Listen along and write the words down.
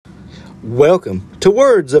Welcome to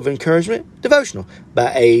Words of Encouragement Devotional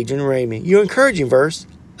by Adrian Ramey. Your encouraging verse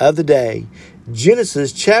of the day,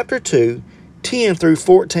 Genesis chapter 2, 10 through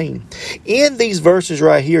 14. In these verses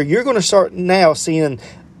right here, you're going to start now seeing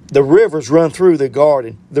the rivers run through the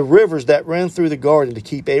garden. The rivers that run through the garden to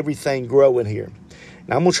keep everything growing here.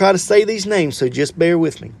 Now I'm going to try to say these names, so just bear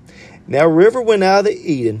with me. Now a river went out of the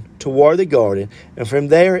Eden to water the garden, and from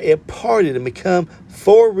there it parted and become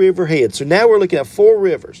 4 river heads. So now we're looking at 4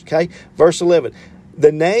 rivers, okay? Verse 11.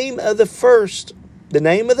 The name of the first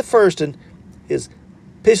one is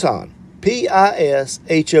Pishon,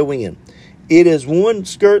 P-I-S-H-O-N. It is one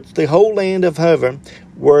skirts the whole land of heaven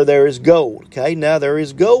where there is gold, okay? Now there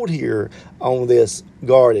is gold here on this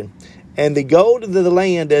garden, and the gold of the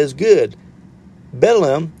land is good.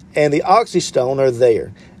 Bethlehem and the Oxy stone are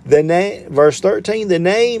there. Verse 13, the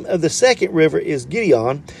name of the second river is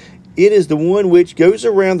Gideon. It is the one which goes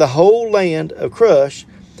around the whole land of Cush.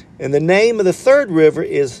 And the name of the third river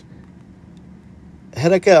is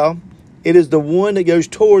Hiddekel. It is the one that goes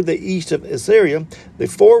toward the east of Assyria. The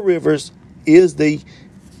 4 rivers is the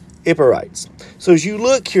Epirites. So as you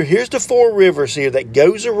look here, here's the 4 rivers here that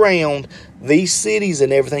goes around these cities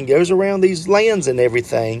and everything, goes around these lands and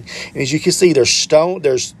everything. And as you can see, there's stone,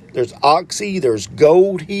 there's oxy, there's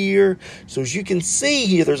gold here. So as you can see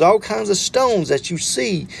here, there's all kinds of stones that you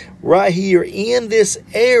see right here in this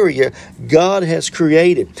area God has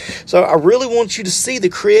created. So I really want you to see the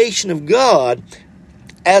creation of God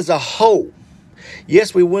as a whole.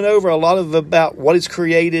 Yes, we went over a lot about what He's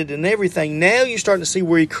created and everything. Now you're starting to see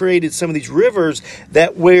where He created some of these rivers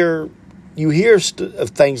that where you hear of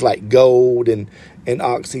things like gold and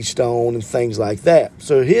oxy stone and things like that.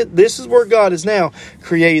 So this is where God has now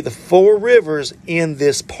created the 4 rivers in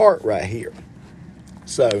this part right here.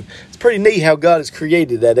 So it's pretty neat how God has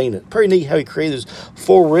created that, ain't it? Pretty neat how He created those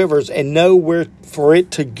 4 rivers and know where for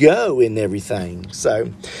it to go and everything.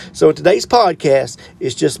 So today's podcast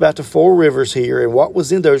is just about the 4 rivers here and what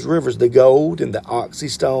was in those rivers, the gold and the oxy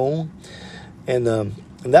stone. And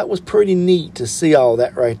that was pretty neat to see all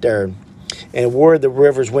that right there. And where the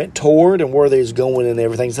rivers went toward and where they's going and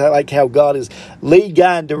everything. So I like how God is lead,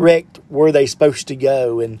 guide, and direct where they're supposed to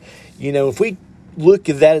go. And, you know, if we look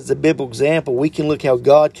at that as a biblical example, we can look how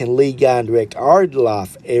God can lead, guide, and direct our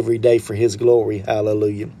life every day for His glory.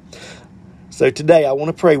 Hallelujah. So today, I want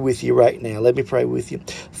to pray with you right now. Let me pray with you.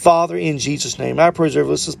 Father, in Jesus' name, I preserve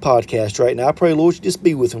this podcast right now. I pray, Lord, you just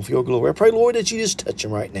be with them for your glory. I pray, Lord, that you just touch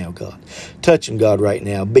them right now, God. Touch them, God, right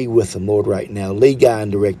now. Be with them, Lord, right now. Lead, guide,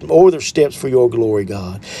 and direct them. Order their steps for your glory,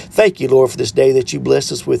 God. Thank you, Lord, for this day that you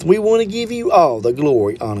blessed us with. We want to give you all the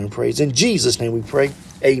glory, honor, and praise. In Jesus' name we pray.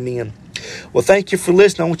 Amen. Well, thank you for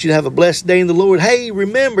listening. I want you to have a blessed day in the Lord. Hey,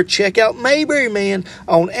 remember, check out Mayberry Man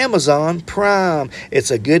on Amazon Prime.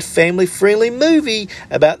 It's a good family-friendly movie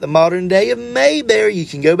about the modern day of Mayberry. You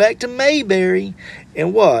can go back to Mayberry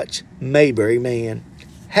and watch Mayberry Man.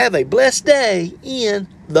 Have a blessed day in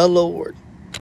the Lord.